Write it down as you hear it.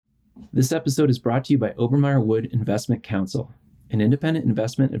This episode is brought to you by Obermeyer Wood Investment Counsel, an independent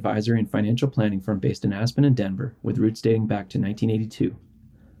investment advisory and financial planning firm based in Aspen and Denver with roots dating back to 1982.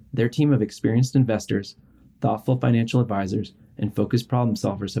 Their team of experienced investors, thoughtful financial advisors, and focused problem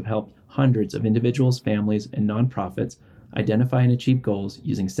solvers have helped hundreds of individuals, families, and nonprofits identify and achieve goals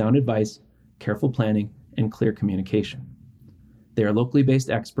using sound advice, careful planning, and clear communication. They are locally based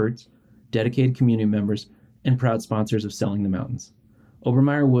experts, dedicated community members, and proud sponsors of Selling the Mountains.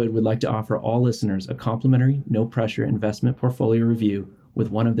 Obermeyer Wood would like to offer all listeners a complimentary, no-pressure investment portfolio review with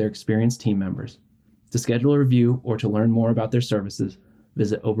one of their experienced team members. To schedule a review or to learn more about their services,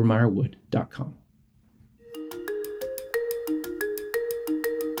 visit obermeyerwood.com.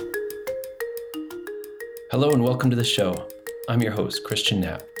 Hello and welcome to the show. I'm your host, Christian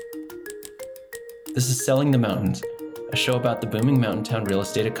Knapp. This is Selling the Mountains, a show about the booming mountain town real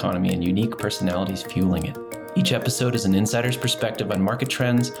estate economy and unique personalities fueling it. Each episode is an insider's perspective on market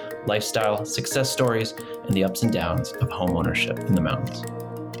trends, lifestyle, success stories, and the ups and downs of home ownership in the mountains.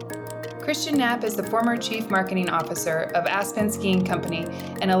 Christian Knapp is the former Chief Marketing Officer of Aspen Skiing Company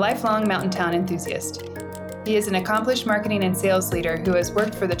and a lifelong mountain town enthusiast. He is an accomplished marketing and sales leader who has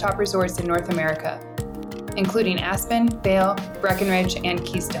worked for the top resorts in North America, including Aspen, Vail, Breckenridge, and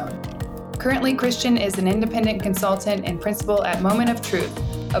Keystone. Currently, Christian is an independent consultant and principal at Moment of Truth,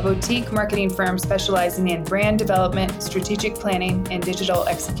 a boutique marketing firm specializing in brand development, strategic planning, and digital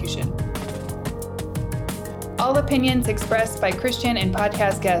execution. All opinions expressed by Christian and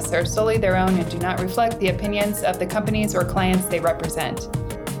podcast guests are solely their own and do not reflect the opinions of the companies or clients they represent.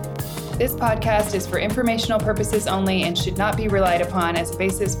 This podcast is for informational purposes only and should not be relied upon as a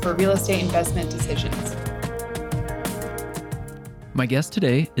basis for real estate investment decisions. My guest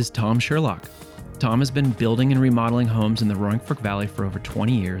today is Tom Sherlock. Tom has been building and remodeling homes in the Roaring Fork Valley for over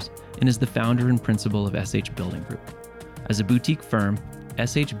 20 years and is the founder and principal of SH Building Group. As a boutique firm,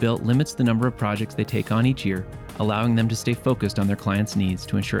 SH Built limits the number of projects they take on each year, allowing them to stay focused on their clients' needs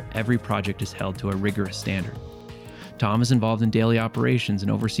to ensure every project is held to a rigorous standard. Tom is involved in daily operations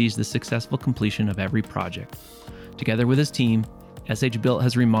and oversees the successful completion of every project. Together with his team, SH Built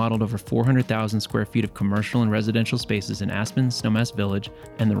has remodeled over 400,000 square feet of commercial and residential spaces in Aspen, Snowmass Village,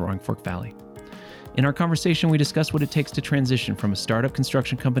 and the Roaring Fork Valley. In our conversation, we discuss what it takes to transition from a startup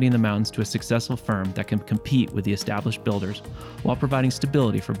construction company in the mountains to a successful firm that can compete with the established builders while providing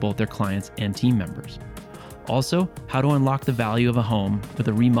stability for both their clients and team members. Also, how to unlock the value of a home with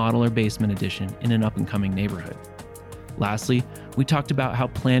a remodel or basement addition in an up-and-coming neighborhood. Lastly, we talked about how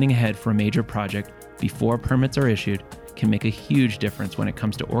planning ahead for a major project before permits are issued can make a huge difference when it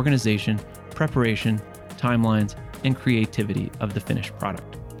comes to organization, preparation, timelines, and creativity of the finished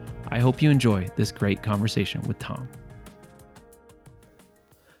product. I hope you enjoy this great conversation with Tom.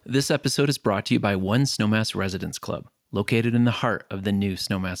 This episode is brought to you by One Snowmass Residence Club, located in the heart of the new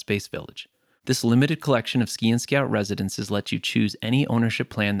Snowmass Space Village. This limited collection of Ski and Scout residences lets you choose any ownership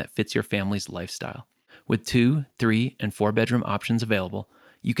plan that fits your family's lifestyle. With 2, 3, and 4-bedroom options available,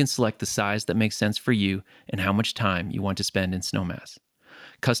 you can select the size that makes sense for you and how much time you want to spend in Snowmass.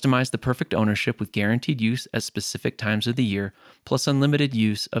 Customize the perfect ownership with guaranteed use at specific times of the year, plus unlimited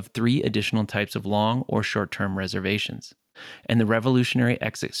use of 3 additional types of long or short-term reservations. And the revolutionary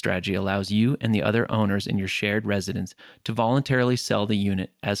exit strategy allows you and the other owners in your shared residence to voluntarily sell the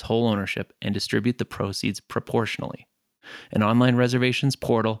unit as whole ownership and distribute the proceeds proportionally. An online reservations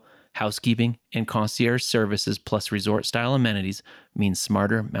portal, housekeeping, and concierge services plus resort-style amenities means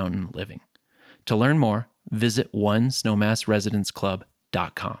smarter mountain living. To learn more, visit onesnowmassresidenceclub.com.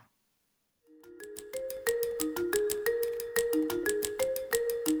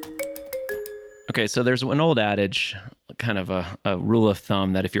 Okay, so there's an old adage, kind of a rule of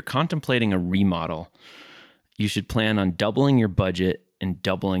thumb, that if you're contemplating a remodel, you should plan on doubling your budget and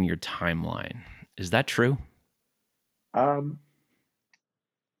doubling your timeline. Is that true? I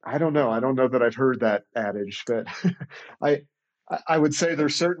don't know. I don't know that I've heard that adage, but I would say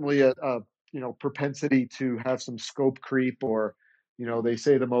there's certainly a propensity to have some scope creep, or they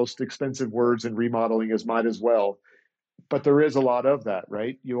say the most expensive words in remodeling is might as well. But there is a lot of that,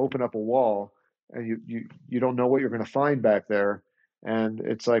 right? You open up a wall and you don't know what you're going to find back there. And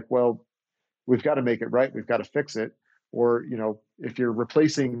it's like, well, we've got to make it right. We've got to fix it. Or, if you're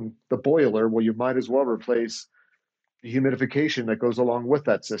replacing the boiler, well, you might as well replace the humidification that goes along with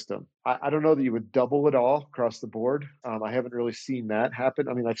that system. I don't know that you would double it all across the board. I haven't really seen that happen.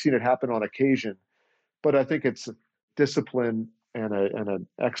 I mean, I've seen it happen on occasion, but I think it's discipline and an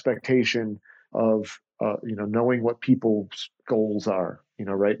expectation of knowing what people's goals are.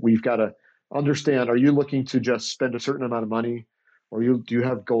 Right? We've got to understand: are you looking to just spend a certain amount of money, or do you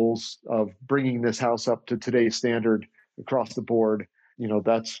have goals of bringing this house up to today's standard across the board?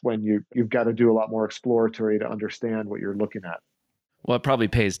 that's when you've got to do a lot more exploratory to understand what you're looking at. Well, it probably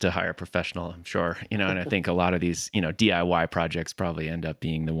pays to hire a professional, I'm sure. And I think a lot of these, DIY projects probably end up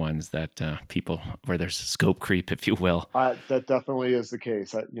being the ones that people, where there's scope creep, if you will. That definitely is the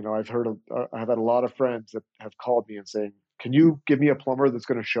case. I've had a lot of friends that have called me and saying, "Can you give me a plumber that's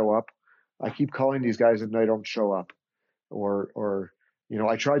going to show up?" I keep calling these guys and they don't show up. Or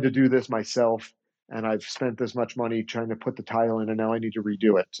I tried to do this myself and I've spent this much money trying to put the tile in and now I need to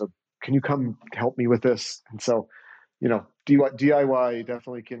redo it. So can you come help me with this? And so, DIY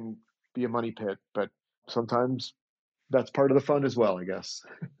definitely can be a money pit, but sometimes that's part of the fun as well, I guess.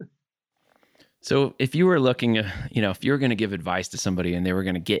 So if you were looking, if you were going to give advice to somebody and they were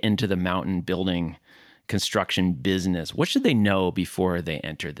going to get into the mountain building construction business, what should they know before they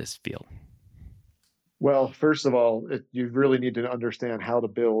enter this field? Well, first of all, you really need to understand how to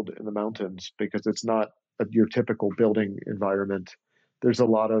build in the mountains because it's not your typical building environment. There's a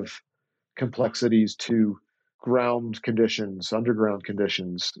lot of complexities to ground conditions, underground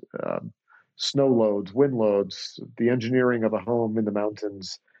conditions, snow loads, wind loads, the engineering of a home in the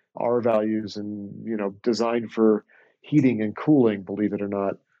mountains, R values, and design for heating and cooling. Believe it or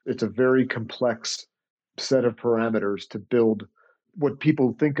not, it's a very complex set of parameters to build what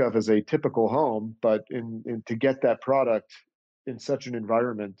people think of as a typical home, but in to get that product in such an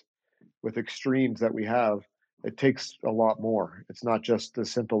environment with extremes that we have, it takes a lot more. It's not just as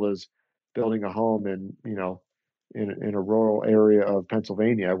simple as building a home in a rural area of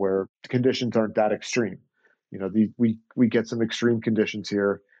Pennsylvania where conditions aren't that extreme. We get some extreme conditions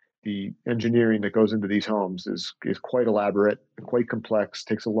here. The engineering that goes into these homes is quite elaborate, quite complex,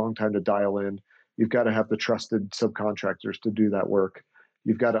 takes a long time to dial in. You've got to have the trusted subcontractors to do that work.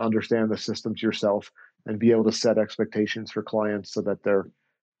 You've got to understand the systems yourself and be able to set expectations for clients so that they're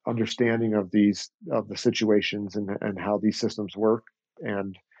understanding of the situations and how these systems work,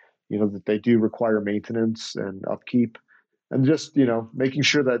 and that they do require maintenance and upkeep, and just making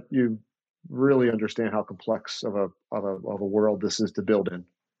sure that you really understand how complex of a world this is to build in.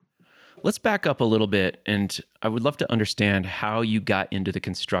 Let's back up a little bit, and I would love to understand how you got into the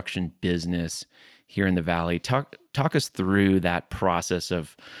construction business here in the Valley. Talk us through that process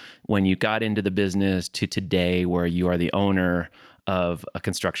of when you got into the business to today, where you are the owner of a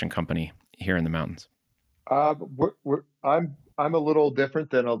construction company here in the mountains. I'm a little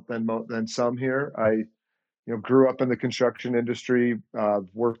different than some here. I grew up in the construction industry.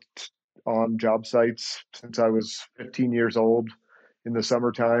 Worked on job sites since I was 15 years old in the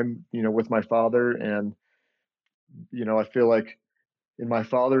summertime, with my father. And, I feel like in my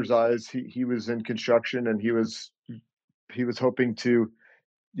father's eyes, he was in construction and he was hoping to,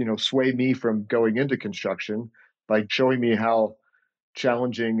 sway me from going into construction by showing me how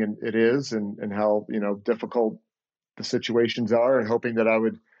challenging and it is and how, difficult the situations are, and hoping that I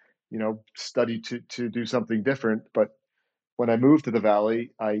would, study to do something different. But when I moved to the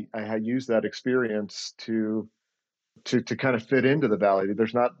Valley, I had used that experience to kind of fit into the Valley.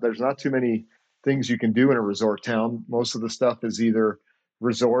 There's not too many things you can do in a resort town. Most of the stuff is either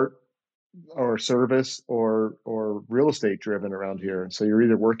resort or service or real estate driven around here. And so you're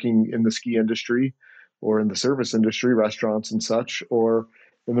either working in the ski industry or in the service industry, restaurants and such, or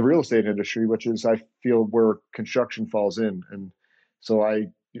in the real estate industry, which is, I feel, where construction falls in. And so I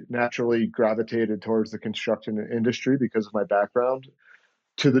naturally gravitated towards the construction industry because of my background,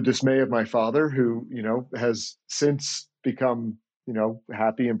 to the dismay of my father, who, has since become,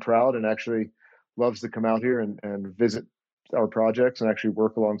 happy and proud and actually loves to come out here and visit our projects and actually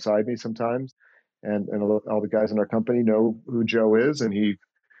work alongside me sometimes. And all the guys in our company know who Joe is, and he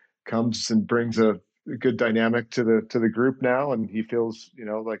comes and brings a good dynamic to the group now, and he feels,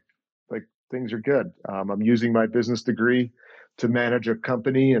 like things are good. I'm using my business degree to manage a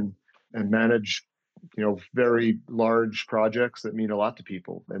company and manage very large projects that mean a lot to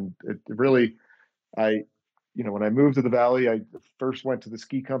people. And it really, I when I moved to the Valley, I first went to the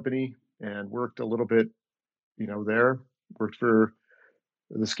ski company and worked a little bit there, worked for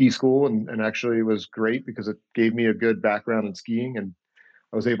the ski school, and actually it was great because it gave me a good background in skiing, and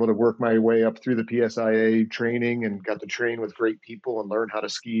I was able to work my way up through the PSIA training and got to train with great people and learn how to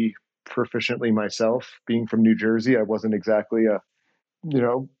ski proficiently myself. Being from New Jersey, I wasn't exactly a you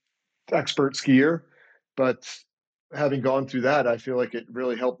know expert skier, but having gone through that, I feel like it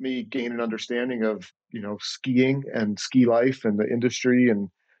really helped me gain an understanding of skiing and ski life and the industry, and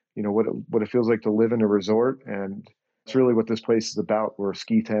what it feels like to live in a resort. And it's really what this place is about. We're a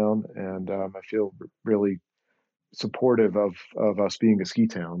ski town, and I feel really supportive of us being a ski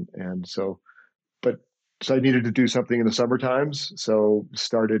town. And so I needed to do something in the summer times. So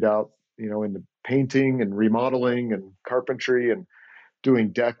started out, in the painting and remodeling and carpentry, and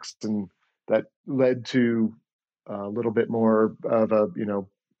doing decks, and that led to a little bit more of a,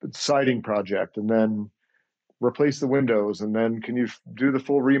 siding project, and then replace the windows, and then can you do the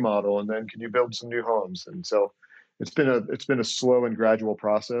full remodel, and then can you build some new homes? And so it's been a slow and gradual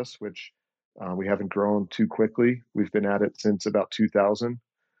process, which we haven't grown too quickly. We've been at it since about 2000.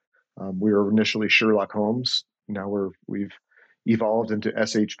 We were initially Sherlock Homes. Now we've evolved into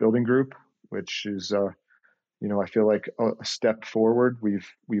SH Building Group, which is I feel like a step forward. We've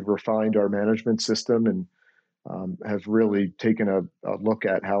refined our management system, and have really taken a look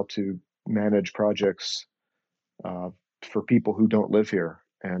at how to manage projects uh, for people who don't live here.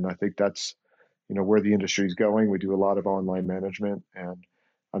 And I think that's where the industry is going. We do a lot of online management, and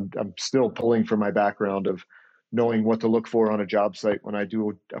I'm still pulling from my background of knowing what to look for on a job site when I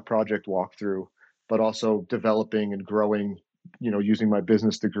do a project walkthrough, but also developing and growing, using my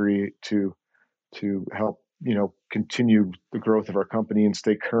business degree to help continue the growth of our company and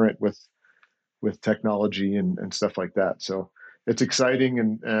stay current with technology and stuff like that. So it's exciting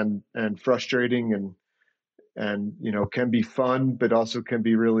and frustrating, and can be fun, but also can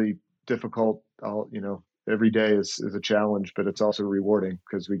be really difficult. Every day is a challenge, but it's also rewarding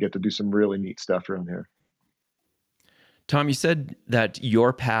because we get to do some really neat stuff around here. Tom, you said that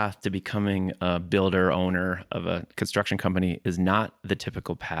your path to becoming a builder owner of a construction company is not the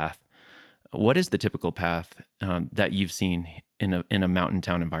typical path. What is the typical path that you've seen in a mountain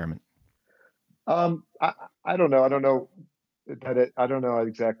town environment? I don't know. I don't know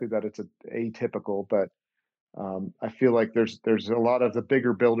exactly that it's atypical, but I feel like there's a lot of the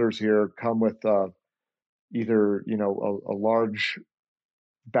bigger builders here come with either a large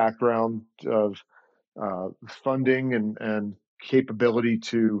background of funding and capability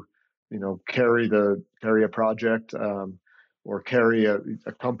to carry a project, or carry a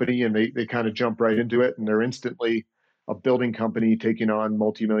company, and they kind of jump right into it, and they're instantly a building company taking on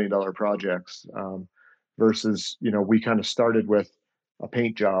multi-million-dollar projects, versus we kind of started with a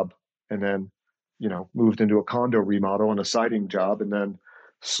paint job, and then moved into a condo remodel and a siding job, and then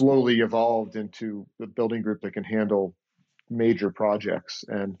slowly evolved into the building group that can handle major projects.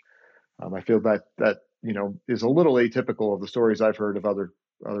 And I feel that is a little atypical of the stories I've heard of other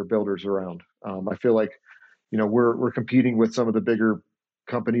builders around. I feel like we're competing with some of the bigger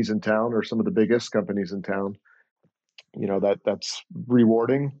companies in town, or some of the biggest companies in town. That's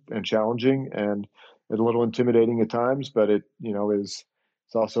rewarding and challenging, and a little intimidating at times, but it's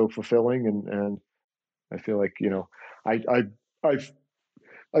also fulfilling, and I feel like I I I've,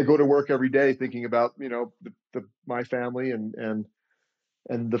 I go to work every day thinking about my family, and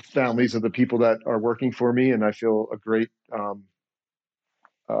the families of the people that are working for me, and I feel a great um,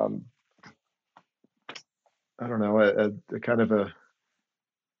 I don't know, a kind of a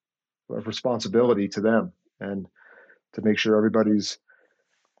responsibility to them, and to make sure everybody's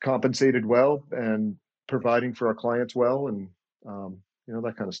compensated well, and providing for our clients well, and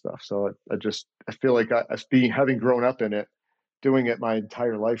that kind of stuff. So I feel like having grown up in it, doing it my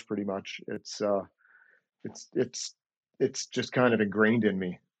entire life pretty much, it's it's it's just kind of ingrained in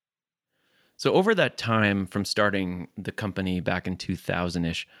me. So over that time from starting the company back in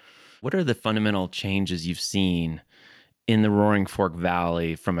 2000-ish, what are the fundamental changes you've seen in the Roaring Fork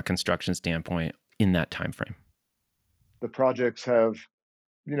Valley from a construction standpoint in that time frame? The projects have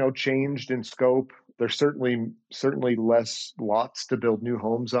changed in scope. There's certainly less lots to build new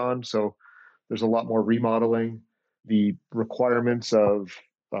homes on, so there's a lot more remodeling. The requirements of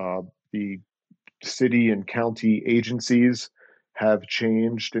the city and county agencies have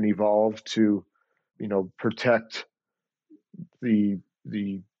changed and evolved to protect the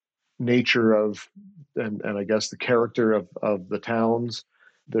nature of, and I guess the character of the towns.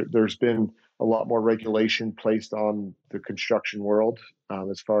 There's been a lot more regulation placed on the construction world,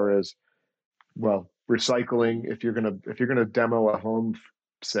 as far as, well, recycling. If you're gonna demo a home,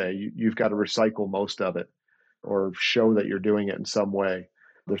 say, you've got to recycle most of it, or show that you're doing it in some way.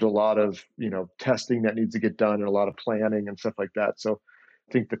 There's a lot of testing that needs to get done, and a lot of planning and stuff like that. So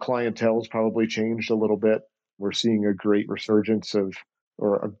I think the clientele's probably changed a little bit. We're seeing a great resurgence of,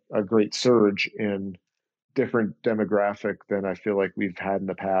 or a great surge in different demographic than I feel like we've had in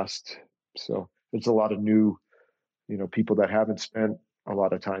the past. So it's a lot of new people that haven't spent a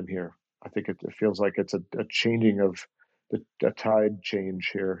lot of time here. I think it feels like it's a changing of a tide change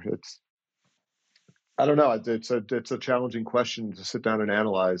here. I don't know. It's a challenging question to sit down and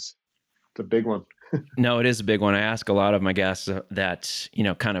analyze. It's a big one. No, it is a big one. I ask a lot of my guests that,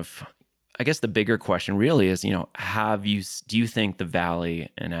 kind of, I guess the bigger question really is, do you think the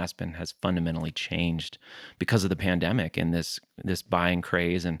Valley and Aspen has fundamentally changed because of the pandemic and this buying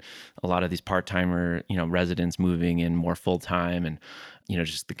craze and a lot of these part-timer, residents moving in more full-time and,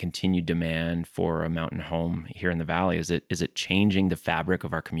 just the continued demand for a mountain home here in the Valley? Is it changing the fabric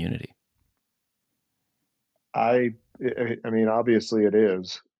of our community? I mean, obviously it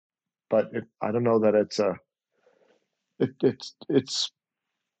is, but I don't know that it's it's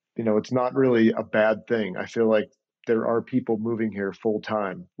not really a bad thing. I feel like there are people moving here full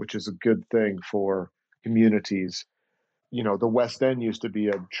time, which is a good thing for communities. The West End used to be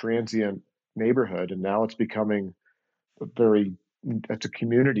a transient neighborhood, and now it's becoming very it's a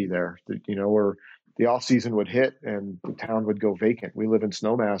community there that where the off season would hit and the town would go vacant. We live in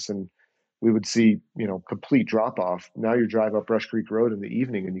Snowmass, and we would see complete drop off. Now you drive up Brush Creek Road in the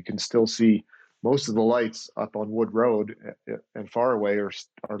evening and you can still see most of the lights up on Wood Road and far away are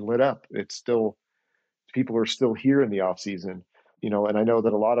lit up. It's still people are still here in the off season. And I know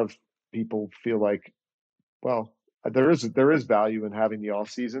that a lot of people feel like, well, there is value in having the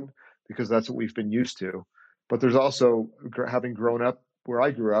off season because that's what we've been used to. But there's also having grown up where I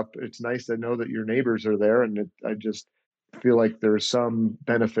grew up. It's nice to know that your neighbors are there, and I just feel like there's some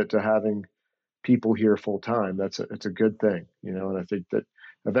benefit to having people here full time. It's a good thing, And I think that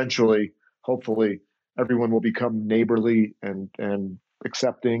eventually, hopefully, everyone will become neighborly and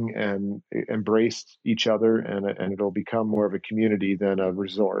accepting and embrace each other, and it'll become more of a community than a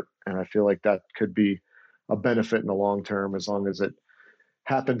resort. And I feel like that could be a benefit in the long term as long as it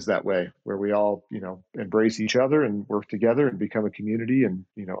happens that way, where we all embrace each other and work together and become a community and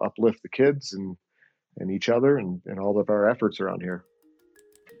uplift the kids and each other and all of our efforts around here.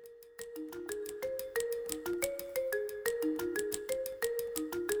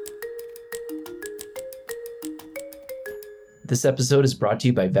 This episode is brought to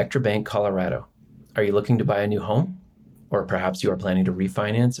you by Vector Bank Colorado. Are you looking to buy a new home? Or perhaps you are planning to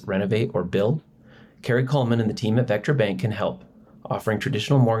refinance, renovate, or build? Carrie Coleman and the team at Vector Bank can help, offering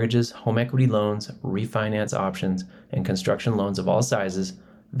traditional mortgages, home equity loans, refinance options, and construction loans of all sizes.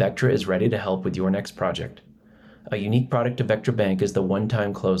 Vector is ready to help with your next project. A unique product of Vector Bank is the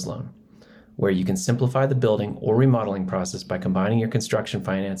one-time close loan, where you can simplify the building or remodeling process by combining your construction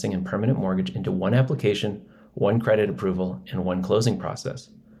financing and permanent mortgage into one application, one credit approval, and one closing process.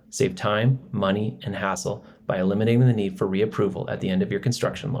 Save time, money, and hassle by eliminating the need for reapproval at the end of your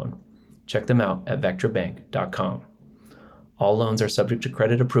construction loan. Check them out at vectorbank.com. All loans are subject to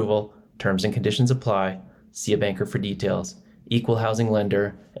credit approval. Terms and conditions apply. See a banker for details. Equal housing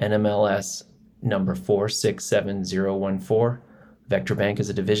lender, NMLS number 467014. Vector Bank is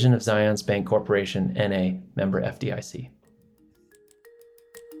a division of Zions Bank Corporation, NA, member FDIC.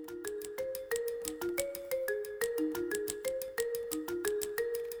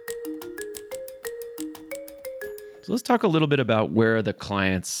 So let's talk a little bit about where the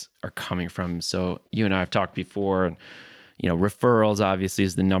clients are coming from. So you and I have talked before, and referrals obviously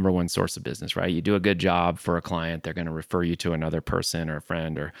is the number one source of business, right? You do a good job for a client, they're going to refer you to another person or a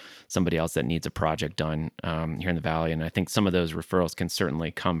friend or somebody else that needs a project done here in the Valley. And I think some of those referrals can certainly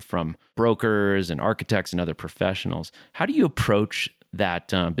come from brokers and architects and other professionals. How do you approach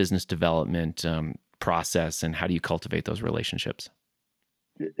that business development process, and how do you cultivate those relationships?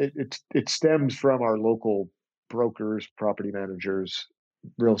 It stems from our local brokers, property managers,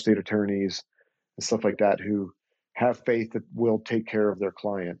 real estate attorneys, and stuff like that who have faith that we'll take care of their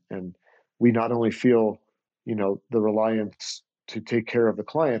client. And we not only feel, the reliance to take care of the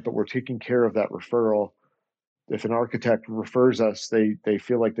client, but we're taking care of that referral. If an architect refers us, they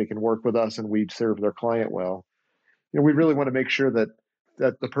feel like they can work with us and we serve their client well. We really want to make sure that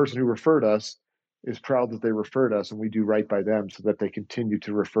the person who referred us is proud that they referred us and we do right by them so that they continue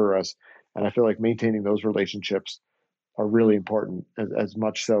to refer us. And I feel like maintaining those relationships are really important, as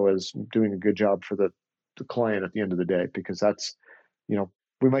much so as doing a good job for the client at the end of the day, because that's,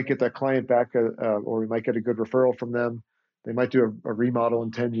 we might get that client back or we might get a good referral from them. They might do a remodel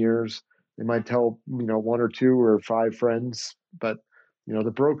in 10 years. They might tell, one or two or five friends, but,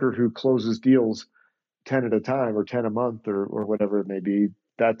 the broker who closes deals 10 at a time or 10 a month or whatever it may be,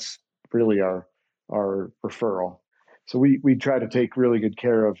 that's really our referral. So we try to take really good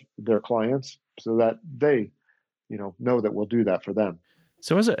care of their clients so that they, know that we'll do that for them.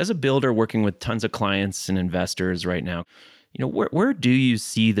 So as a builder working with tons of clients and investors right now, where do you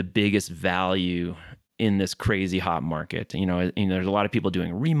see the biggest value in this crazy hot market? There's a lot of people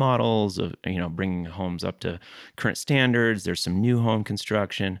doing remodels of, bringing homes up to current standards. There's some new home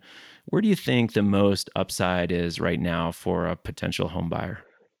construction. Where do you think the most upside is right now for a potential home buyer?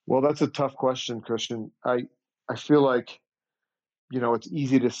 Well, that's a tough question, Christian. I feel like it's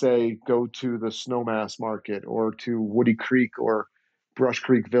easy to say go to the Snowmass Market or to Woody Creek or Brush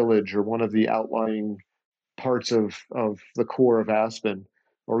Creek Village or one of the outlying parts of the core of Aspen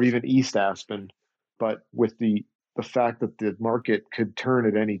or even East Aspen. But with the fact that the market could turn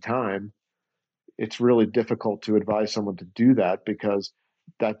at any time, it's really difficult to advise someone to do that because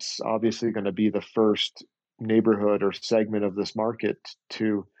that's obviously going to be the first neighborhood or segment of this market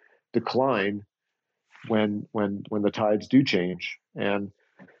to decline when the tides do change. And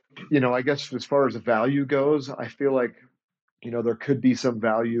I guess as far as the value goes, I feel like there could be some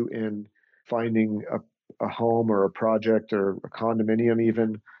value in finding a home or a project or a condominium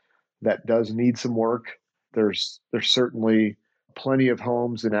even that does need some work. There's certainly plenty of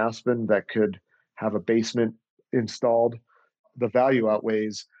homes in Aspen that could have a basement installed. The value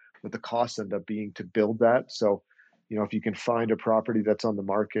outweighs what the cost end up being to build that. So, if you can find a property that's on the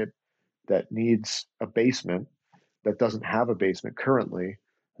market that needs a basement that doesn't have a basement currently,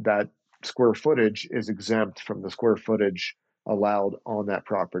 that square footage is exempt from the square footage allowed on that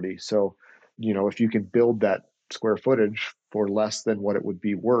property. So, if you can build that square footage for less than what it would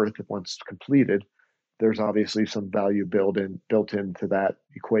be worth once completed, there's obviously some value built into that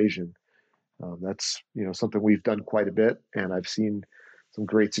equation. That's something we've done quite a bit, and I've seen some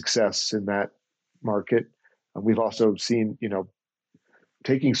great success in that market. We've also seen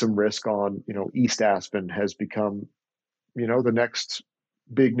taking some risk on East Aspen has become the next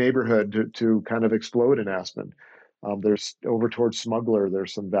big neighborhood to kind of explode in Aspen. There's over towards Smuggler,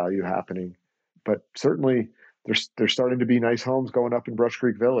 there's some value happening, but certainly there's starting to be nice homes going up in Brush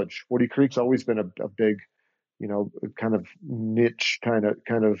Creek Village. Woody Creek's always been a big, kind of niche kind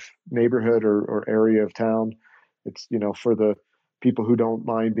of neighborhood or area of town. It's for the people who don't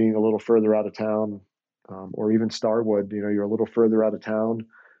mind being a little further out of town, or even Starwood. You're a little further out of town,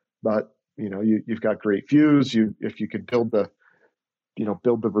 but you've got great views. If you could build the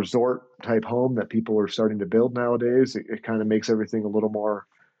resort type home that people are starting to build nowadays, it kind of makes everything a little more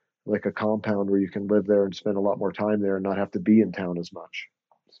like a compound where you can live there and spend a lot more time there and not have to be in town as much.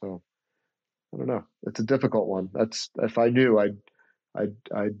 So I don't know. It's a difficult one. That's if I knew,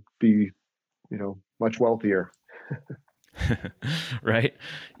 I'd be much wealthier. Right.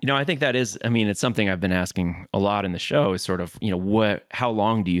 I think that is, it's something I've been asking a lot in the show is sort of, how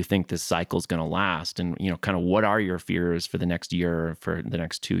long do you think this cycle is going to last? And, kind of what are your fears for the next year or for the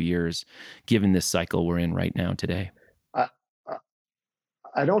next 2 years, given this cycle we're in right now today? I,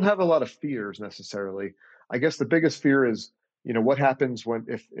 I don't have a lot of fears necessarily. I guess the biggest fear is, what happens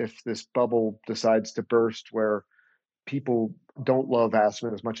if this bubble decides to burst where people don't love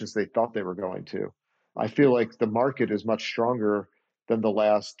Aspen as much as they thought they were going to. I feel like the market is much stronger than the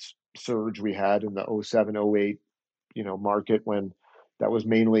last surge we had in the 07, 08, market, when that was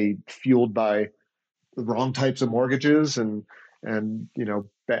mainly fueled by the wrong types of mortgages and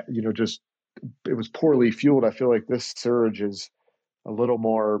just it was poorly fueled. I feel like this surge is a little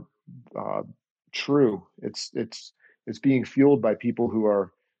more uh, true. It's being fueled by people who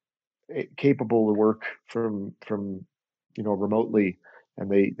are capable to work from remotely, and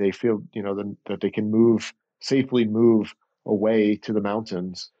they feel that they can safely move away to the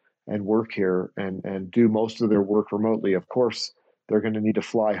mountains and work here and do most of their work remotely. Of course, they're going to need to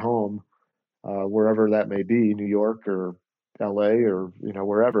fly home, wherever that may be, New York or LA or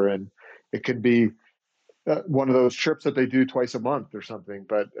wherever, and it could be one of those trips that they do twice a month or something.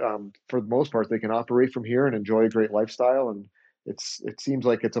 But for the most part, they can operate from here and enjoy a great lifestyle. And it seems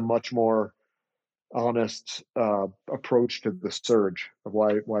like it's a much more honest approach to the surge of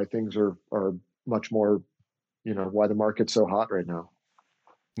why things are much more, why the market's so hot right now.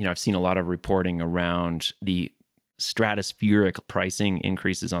 I've seen a lot of reporting around the stratospheric pricing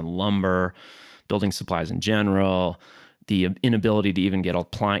increases on lumber, building supplies in general, the inability to even get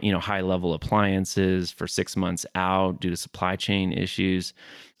high level appliances for 6 months out due to supply chain issues.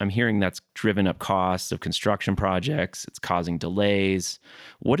 I'm hearing that's driven up costs of construction projects. It's causing delays.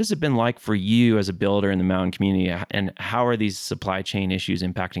 What has it been like for you as a builder in the mountain community, and how are these supply chain issues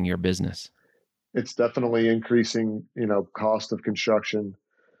impacting your business? It's definitely increasing, cost of construction,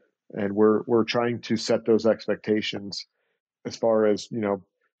 and we're trying to set those expectations as far as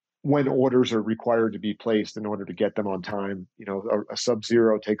when orders are required to be placed in order to get them on time. A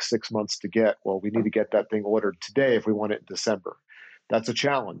Sub-Zero takes 6 months to get. Well, we need to get that thing ordered today if we want it in December. That's a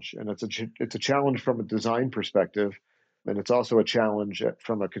challenge, and it's a challenge from a design perspective, and it's also a challenge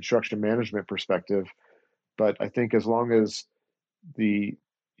from a construction management perspective. But I think as long as the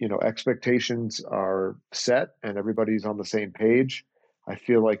expectations are set and everybody's on the same page, I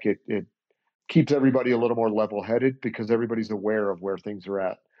feel like it keeps everybody a little more level-headed because everybody's aware of where things are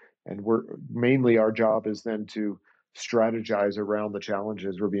at. And our job is then to strategize around the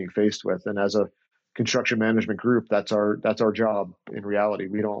challenges we're being faced with. And as a construction management group, that's our job. In reality,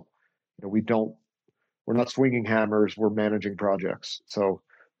 we're not swinging hammers. We're managing projects. So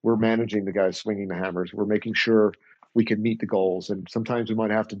we're managing the guys swinging the hammers. We're making sure we can meet the goals. And sometimes we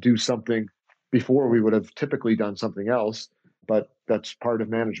might have to do something before we would have typically done something else, but that's part of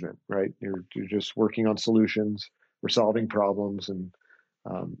management, right? You're just working on solutions. We're solving problems, and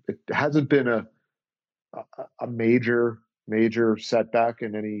it hasn't been a major setback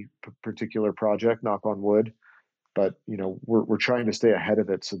in any particular project. Knock on wood, but we're trying to stay ahead of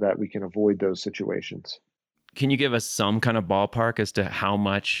it so that we can avoid those situations. Can you give us some kind of ballpark as to how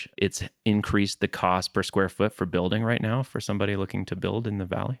much it's increased the cost per square foot for building right now for somebody looking to build in the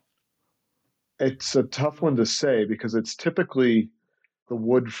valley? It's a tough one to say because it's typically the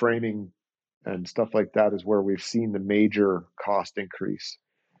wood framing and stuff like that is where we've seen the major cost increase.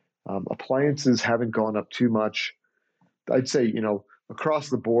 Appliances haven't gone up too much. I'd say, across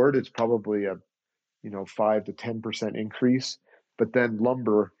the board, it's probably a 5 to 10% increase. But then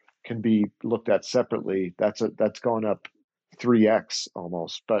lumber can be looked at separately. That's gone up 3x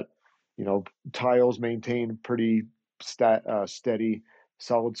almost. But tiles maintain pretty steady.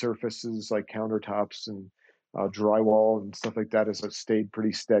 Solid surfaces like countertops and drywall and stuff like that has stayed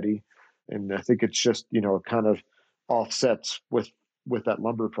pretty steady. And I think it's just kind of offsets with that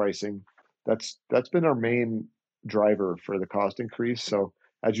lumber pricing. That's been our main driver for the cost increase. So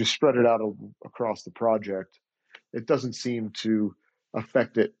as you spread it out across the project, it doesn't seem to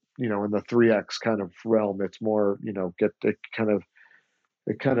affect it, in the 3x kind of realm. It's more, get the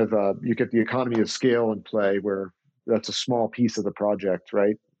you get the economy of scale in play where that's a small piece of the project,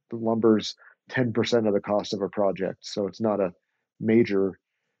 right? The lumber's 10% of the cost of a project. So it's not a major,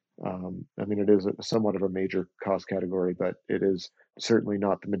 it is somewhat of a major cost category, but it is certainly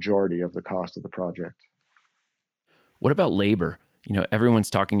not the majority of the cost of the project. What about labor?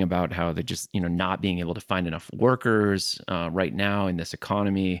 Everyone's talking about how they're just, not being able to find enough workers right now in this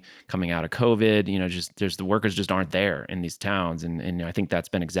economy coming out of COVID. There's the workers just aren't there in these towns. And I think that's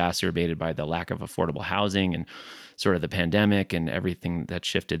been exacerbated by the lack of affordable housing and sort of the pandemic and everything that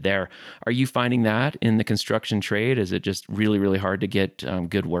shifted there. Are you finding that in the construction trade? Is it just really, really hard to get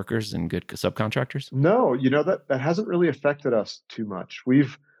good workers and good subcontractors? No, that hasn't really affected us too much. We're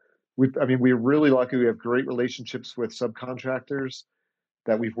really lucky. We have great relationships with subcontractors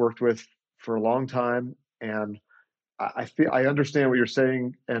that we've worked with for a long time, and I understand what you're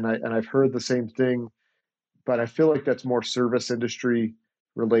saying, and I've heard the same thing, but I feel like that's more service industry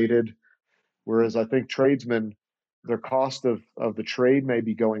related. Whereas I think tradesmen, their cost of the trade may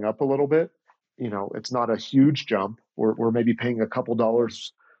be going up a little bit. It's not a huge jump. We're maybe paying a couple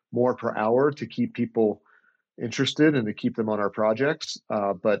dollars more per hour to keep people interested and to keep them on our projects.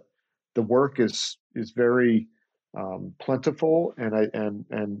 But the work is very plentiful,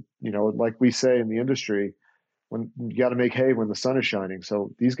 and like we say in the industry, when you got to make hay when the sun is shining.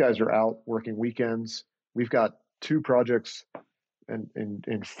 So these guys are out working weekends. We've got 2 projects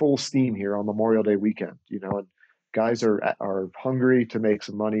in full steam here on Memorial Day weekend. And guys are hungry to make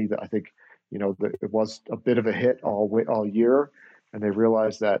some money. That I think it was a bit of a hit all year, and they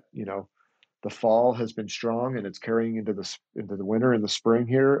realized that the fall has been strong and it's carrying into the winter and the spring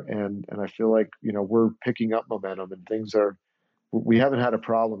here. And I feel like, we're picking up momentum and we haven't had a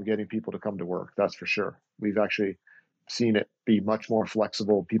problem getting people to come to work. That's for sure. We've actually seen it be much more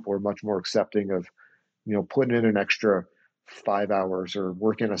flexible. People are much more accepting of, putting in an extra 5 hours or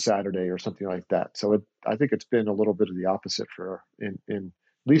working a Saturday or something like that. So I think it's been a little bit of the opposite in at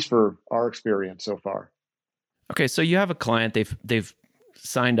least for our experience so far. Okay, so you have a client, they've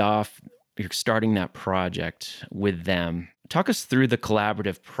signed off, you're starting that project with them. Talk us through the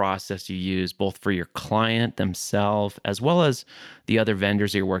collaborative process you use both for your client themselves as well as the other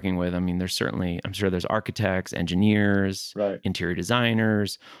vendors you're working with. I'm sure there's architects, engineers, right, interior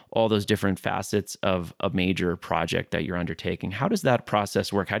designers, all those different facets of a major project that you're undertaking. How does that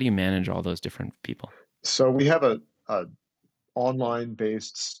process work? How do you manage all those different people? So we have a online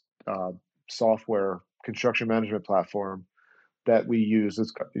based software construction management platform that we use.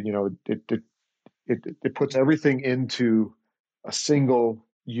 It's, it puts everything into a single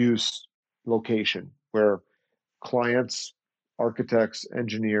use location where clients, architects,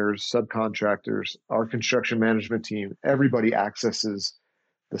 engineers, subcontractors, our construction management team, everybody accesses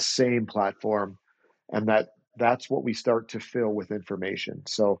the same platform, and that's what we start to fill with information.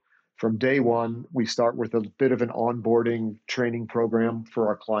 So from day one, we start with a bit of an onboarding training program for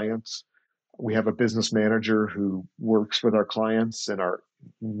our clients. We have a business manager who works with our clients and our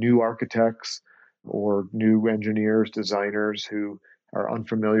new architects or new engineers, designers who are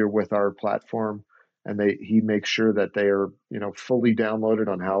unfamiliar with our platform. and he makes sure that they are, fully downloaded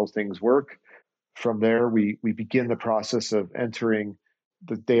on how things work. From there, we begin the process of entering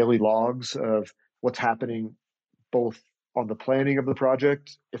the daily logs of what's happening both on the planning of the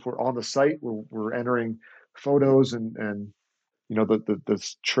project. If we're on the site, we're entering photos and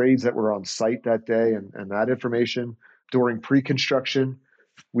the trades that were on site that day and that information. During pre-construction,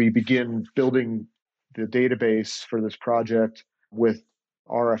 we begin building the database for this project with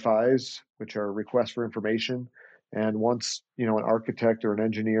RFIs, which are requests for information. And once, an architect or an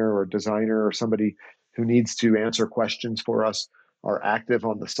engineer or a designer or somebody who needs to answer questions for us are active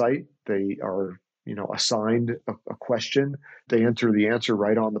on the site, they are, assigned a question. They enter the answer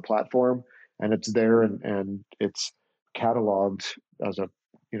right on the platform, and it's there, and it's cataloged as a,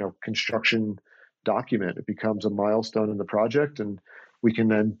 construction document. It becomes a milestone in the project, and we can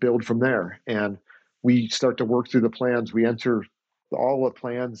then build from there. And we start to work through the plans. We enter all the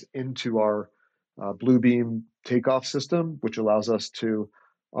plans into our Bluebeam takeoff system, which allows us to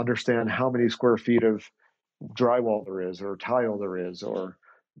understand how many square feet of drywall there is, or tile there is, or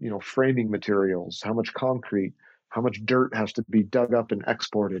framing materials, how much concrete, how much dirt has to be dug up and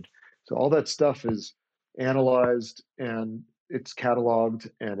exported. So all that stuff is analyzed, and it's cataloged,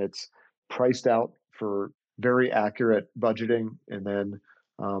 and it's priced out for very accurate budgeting. And then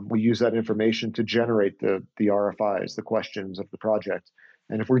we use that information to generate the RFIs, the questions of the project.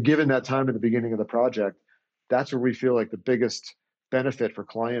 And if we're given that time at the beginning of the project, that's where we feel like the biggest benefit for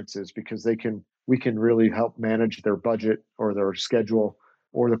clients is, because we can really help manage their budget or their schedule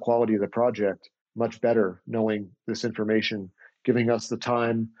or the quality of the project much better, knowing this information, giving us the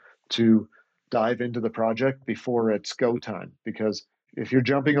time to dive into the project before it's go time. Because if you're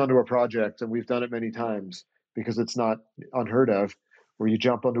jumping onto a project, and we've done it many times, because it's not unheard of, where you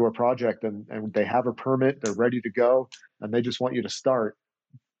jump onto a project and they have a permit, they're ready to go, and they just want you to start,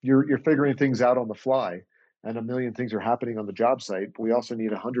 you're figuring things out on the fly, and a million things are happening on the job site. But we also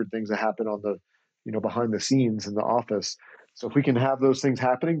need 100 things to happen on the, behind the scenes in the office. So if we can have those things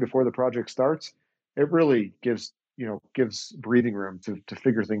happening before the project starts, it really gives breathing room to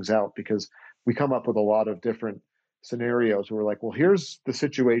figure things out, because we come up with a lot of different scenarios where we're like, well, here's the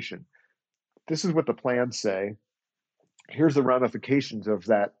situation. This is what the plans say. Here's the ramifications of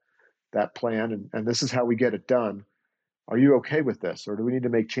that plan, and this is how we get it done. Are you okay with this, or do we need to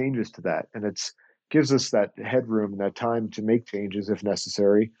make changes to that? And it's gives us that headroom and that time to make changes if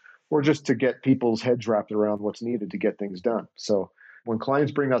necessary, or just to get people's heads wrapped around what's needed to get things done. So when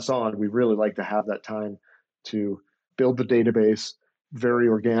clients bring us on, we really like to have that time to build the database very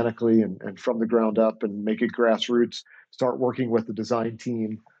organically and from the ground up, and make it grassroots, start working with the design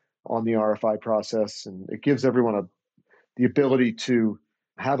team on the RFI process. And it gives everyone the ability to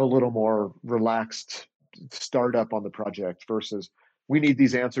have a little more relaxed startup on the project, versus we need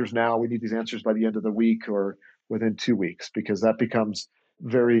these answers now, we need these answers by the end of the week or within 2 weeks, because that becomes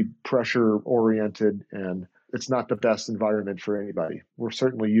very pressure oriented, and it's not the best environment for anybody. We're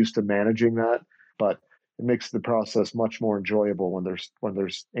certainly used to managing that, but it makes the process much more enjoyable when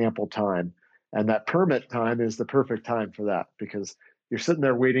there's ample time. And that permit time is the perfect time for that, because you're sitting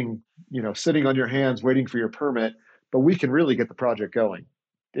there waiting, sitting on your hands waiting for your permit, but we can really get the project going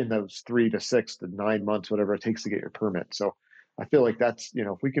in those 3 to 6 to 9 months, whatever it takes to get your permit. So I feel like that's,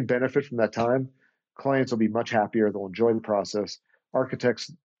 if we can benefit from that time, clients will be much happier. They'll enjoy the process.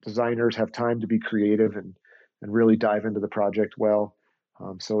 Architects, designers have time to be creative and really dive into the project well.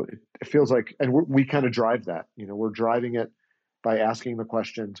 So it feels like, and we kind of drive that, we're driving it by asking the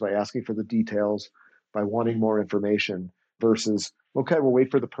questions, by asking for the details, by wanting more information, versus, okay, we'll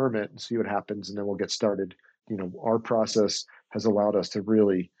wait for the permit and see what happens, and then we'll get started. Our process has allowed us to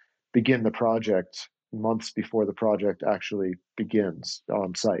really begin the project months before the project actually begins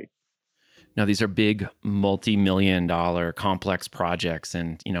on site. Now, these are big multi-million-dollar complex projects,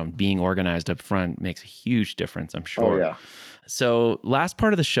 and being organized up front makes a huge difference, I'm sure. Oh, yeah. So last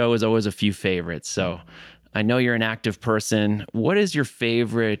part of the show is always a few favorites. So I know you're an active person. What is your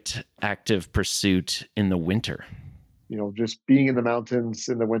favorite active pursuit in the winter? Just being in the mountains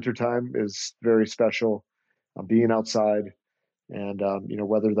in the wintertime is very special. Being outside, and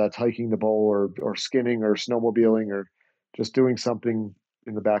whether that's hiking the bowl or skinning or snowmobiling or just doing something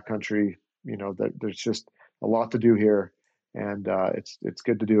in the backcountry, that there's just a lot to do here, and it's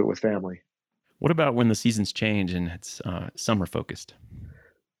good to do it with family. What about when the seasons change and it's summer focused?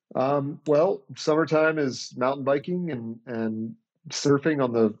 Well, summertime is mountain biking and surfing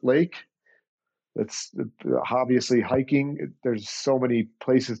on the lake. It's obviously hiking. There's so many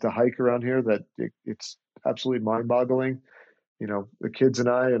places to hike around here that it's absolutely mind-boggling. The kids and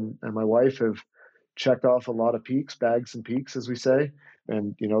I and my wife have checked off a lot of peaks, bagged some peaks, as we say.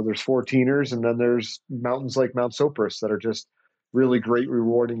 and there's 14ers, and then there's mountains like Mount Sopris that are just really great,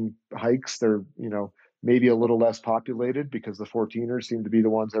 rewarding hikes. They're maybe a little less populated because the 14ers seem to be the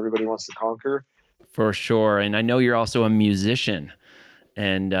ones everybody wants to conquer. For sure. And I know you're also a musician,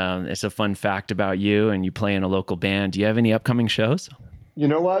 and it's a fun fact about you, and you play in a local band. Do you have any upcoming shows? You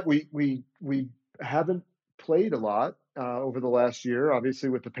know what? We haven't played a lot over the last year, obviously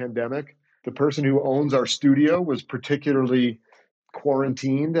with the pandemic. The person who owns our studio was particularly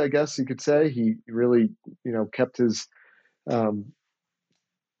quarantined, I guess you could say. He really, kept his um,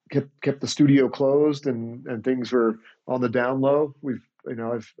 kept the studio closed, and things were on the down low.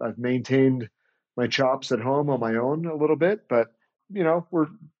 I've maintained my chops at home on my own a little bit, but we're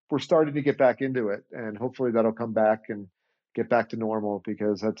starting to get back into it, and hopefully that'll come back and get back to normal,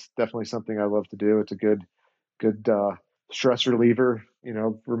 because that's definitely something I love to do. It's a good stress reliever,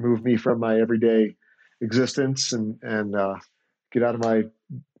 remove me from my everyday existence, and get out of my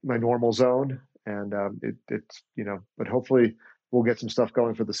normal zone. And it's but hopefully we'll get some stuff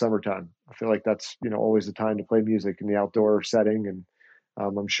going for the summertime. I feel like that's always the time to play music in the outdoor setting, and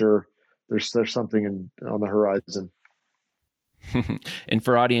I'm sure there's something on the horizon. And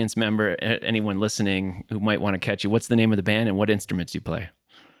for audience member, anyone listening who might want to catch you, what's the name of the band and what instruments you play?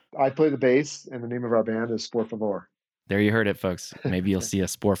 I play the bass, and the name of our band is Sport Favor. There you heard it, folks. Maybe you'll see a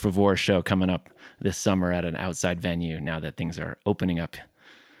Sport Favor show coming up this summer at an outside venue now that things are opening up.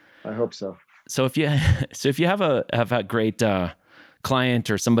 I hope so. So if you have a great client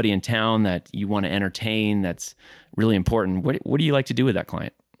or somebody in town that you want to entertain, that's really important, what do you like to do with that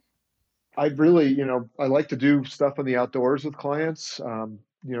client? I really, I like to do stuff in the outdoors with clients.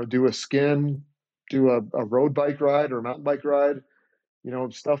 Do a skin, do a road bike ride or a mountain bike ride.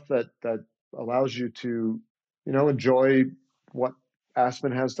 Stuff that allows you to, enjoy what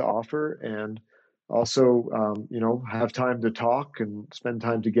Aspen has to offer, and also, have time to talk and spend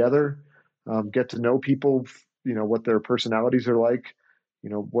time together, get to know people, what their personalities are like,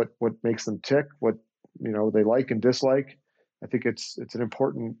 what makes them tick, what, they like and dislike. I think it's an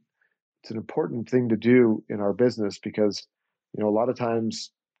important thing to do in our business, because, a lot of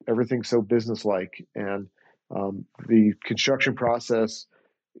times everything's so business-like, and the construction process,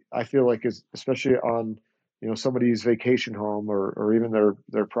 I feel like, is especially on somebody's vacation home, or even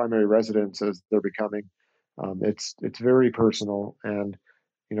their primary residence as they're becoming. It's very personal, and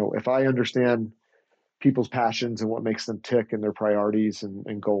if I understand people's passions and what makes them tick and their priorities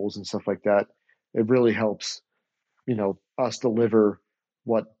and goals and stuff like that, it really helps us deliver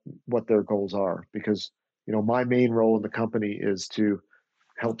what their goals are, because my main role in the company is to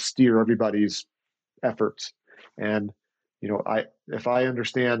help steer everybody's efforts. And if I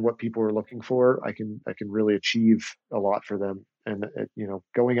understand what people are looking for, I can really achieve a lot for them. And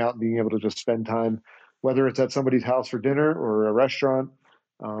going out and being able to just spend time, whether it's at somebody's house for dinner or a restaurant,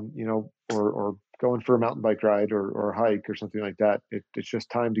 or going for a mountain bike ride or a hike or something like that, it's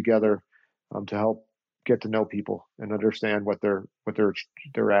just time together, to help get to know people and understand what they're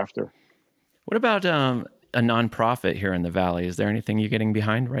after. What about a nonprofit here in the Valley? Is there anything you're getting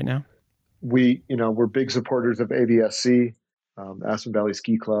behind right now? We're big supporters of AVSC, Aspen Valley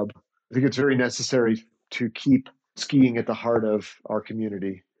Ski Club. I think it's very necessary to keep skiing at the heart of our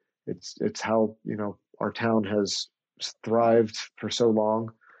community. It's how our town has thrived for so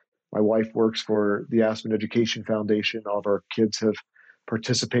long. My wife works for the Aspen Education Foundation. All of our kids have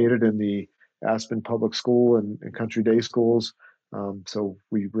participated in the Aspen Public School and Country Day schools. So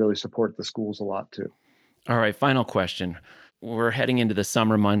we really support the schools a lot too. All right, final question. We're heading into the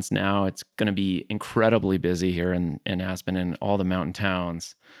summer months now. It's going to be incredibly busy here in Aspen and all the mountain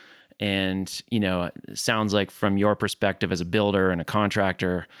towns. And, it sounds like from your perspective as a builder and a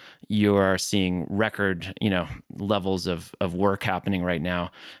contractor, you are seeing record, levels of work happening right now.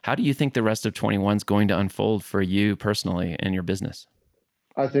 How do you think the rest of 21 is going to unfold for you personally and your business?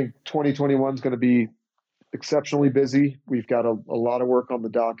 I think 2021 is going to be exceptionally busy. We've got a lot of work on the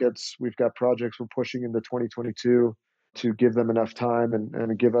dockets. We've got projects we're pushing into 2022 to give them enough time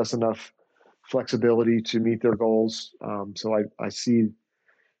and give us enough flexibility to meet their goals. So I see,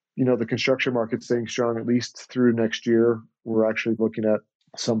 the construction market staying strong at least through next year. We're actually looking at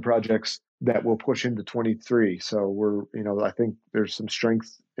some projects that will push into 23. So I think there's some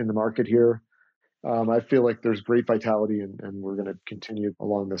strength in the market here. I feel like there's great vitality, and we're going to continue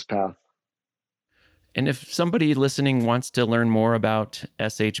along this path. And if somebody listening wants to learn more about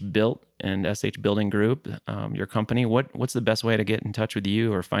SH Built and SH Building Group, your company, what's the best way to get in touch with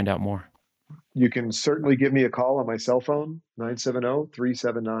you or find out more? You can certainly give me a call on my cell phone,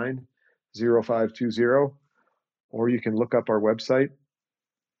 970-379-0520, or you can look up our website,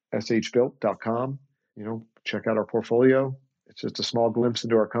 shbuilt.com, check out our portfolio, it's just a small glimpse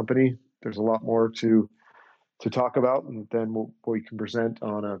into our company. There's a lot more to talk about, and then we can present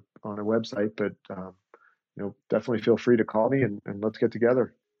on a website. But definitely feel free to call me and let's get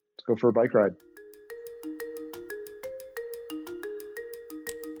together. Let's go for a bike ride.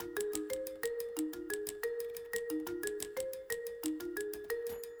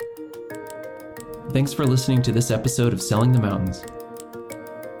 Thanks for listening to this episode of Selling the Mountains.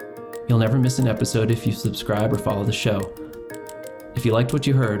 You'll never miss an episode if you subscribe or follow the show. If you liked what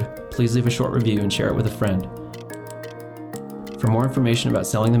you heard, please leave a short review and share it with a friend. For more information about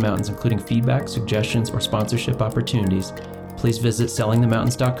Selling the Mountains, including feedback, suggestions, or sponsorship opportunities, please visit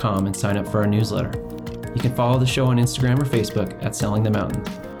sellingthemountains.com and sign up for our newsletter. You can follow the show on Instagram or Facebook at Selling the Mountains.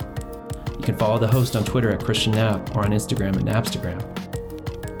 You can follow the host on Twitter at Christian Knapp or on Instagram at Napstagram.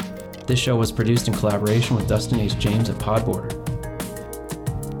 This show was produced in collaboration with Dustin H. James at Podborder.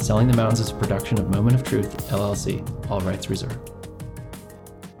 Selling the Mountains is a production of Moment of Truth, LLC, all rights reserved.